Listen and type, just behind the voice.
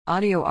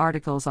Audio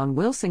articles on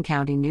Wilson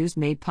County News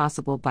made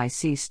possible by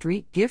C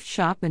Street Gift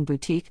Shop and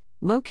Boutique,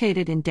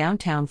 located in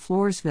downtown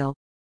Floresville.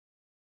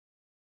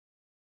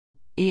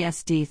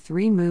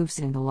 ESD3 moves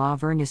into La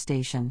Vernia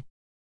Station.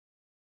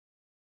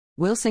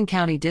 Wilson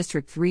County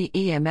District 3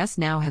 EMS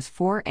now has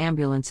 4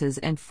 ambulances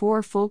and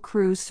 4 full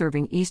crews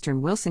serving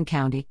eastern Wilson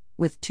County,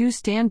 with 2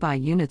 standby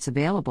units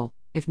available,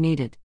 if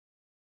needed.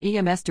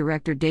 EMS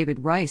Director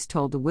David Rice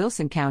told the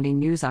Wilson County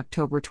News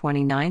October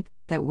 29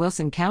 that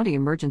Wilson County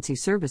Emergency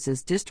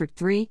Services District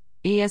 3,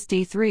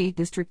 ESD3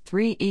 District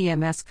 3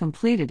 EMS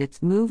completed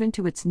its move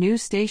into its new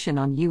station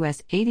on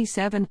US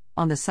 87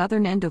 on the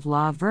southern end of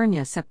La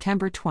Vernia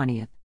September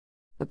 20.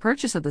 The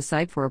purchase of the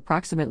site for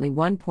approximately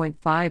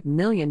 $1.5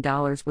 million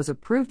was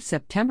approved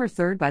September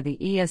 3 by the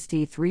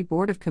ESD3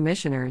 Board of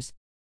Commissioners.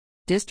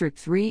 District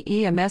 3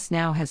 EMS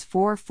now has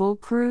 4 full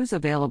crews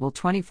available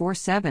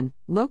 24/7,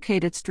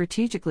 located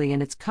strategically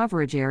in its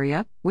coverage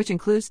area, which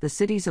includes the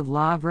cities of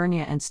La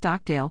Vernia and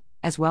Stockdale,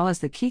 as well as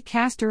the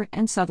Keycaster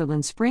and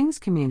Sutherland Springs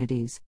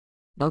communities.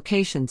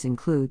 Locations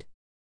include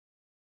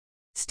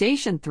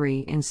Station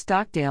 3 in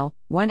Stockdale,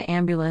 1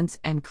 ambulance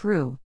and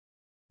crew.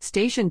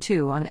 Station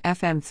 2 on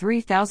FM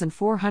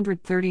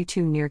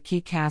 3432 near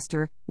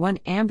Keycaster, 1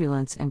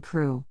 ambulance and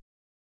crew.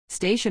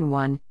 Station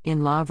 1,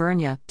 in La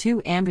Vernia,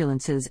 2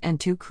 ambulances and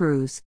 2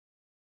 crews.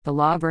 The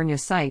La Vernia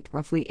site,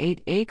 roughly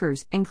 8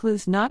 acres,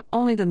 includes not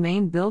only the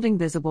main building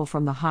visible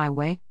from the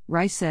highway,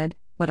 Rice said,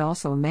 but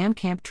also a man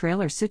camp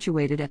trailer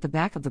situated at the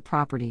back of the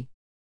property.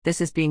 This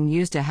is being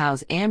used to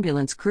house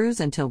ambulance crews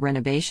until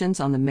renovations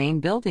on the main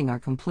building are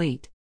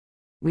complete.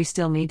 We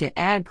still need to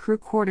add crew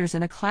quarters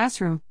and a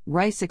classroom,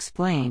 Rice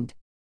explained.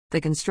 The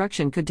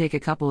construction could take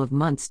a couple of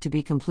months to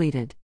be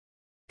completed.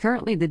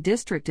 Currently, the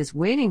district is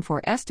waiting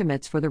for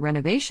estimates for the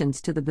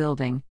renovations to the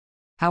building.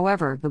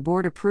 However, the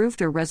board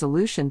approved a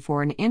resolution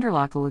for an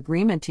interlocal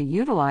agreement to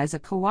utilize a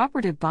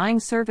cooperative buying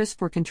service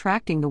for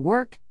contracting the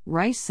work,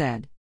 Rice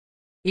said.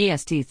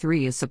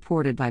 ESD3 is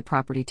supported by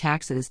property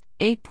taxes,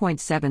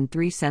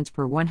 8.73 cents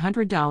per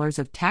 $100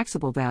 of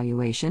taxable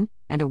valuation,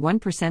 and a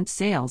 1%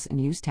 sales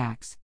and use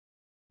tax.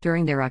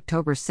 During their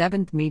October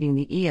 7 meeting,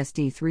 the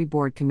ESD3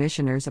 Board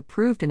Commissioners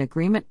approved an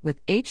agreement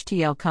with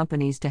HTL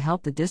companies to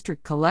help the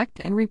district collect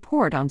and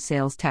report on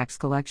sales tax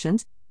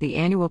collections. The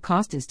annual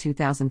cost is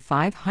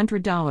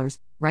 $2,500,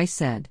 Rice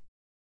said.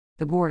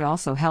 The board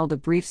also held a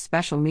brief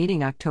special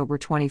meeting October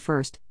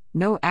 21.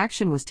 No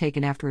action was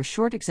taken after a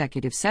short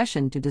executive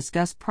session to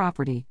discuss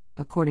property,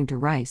 according to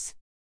Rice.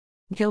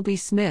 Gilby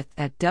Smith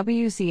at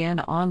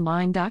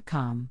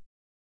WCNonline.com.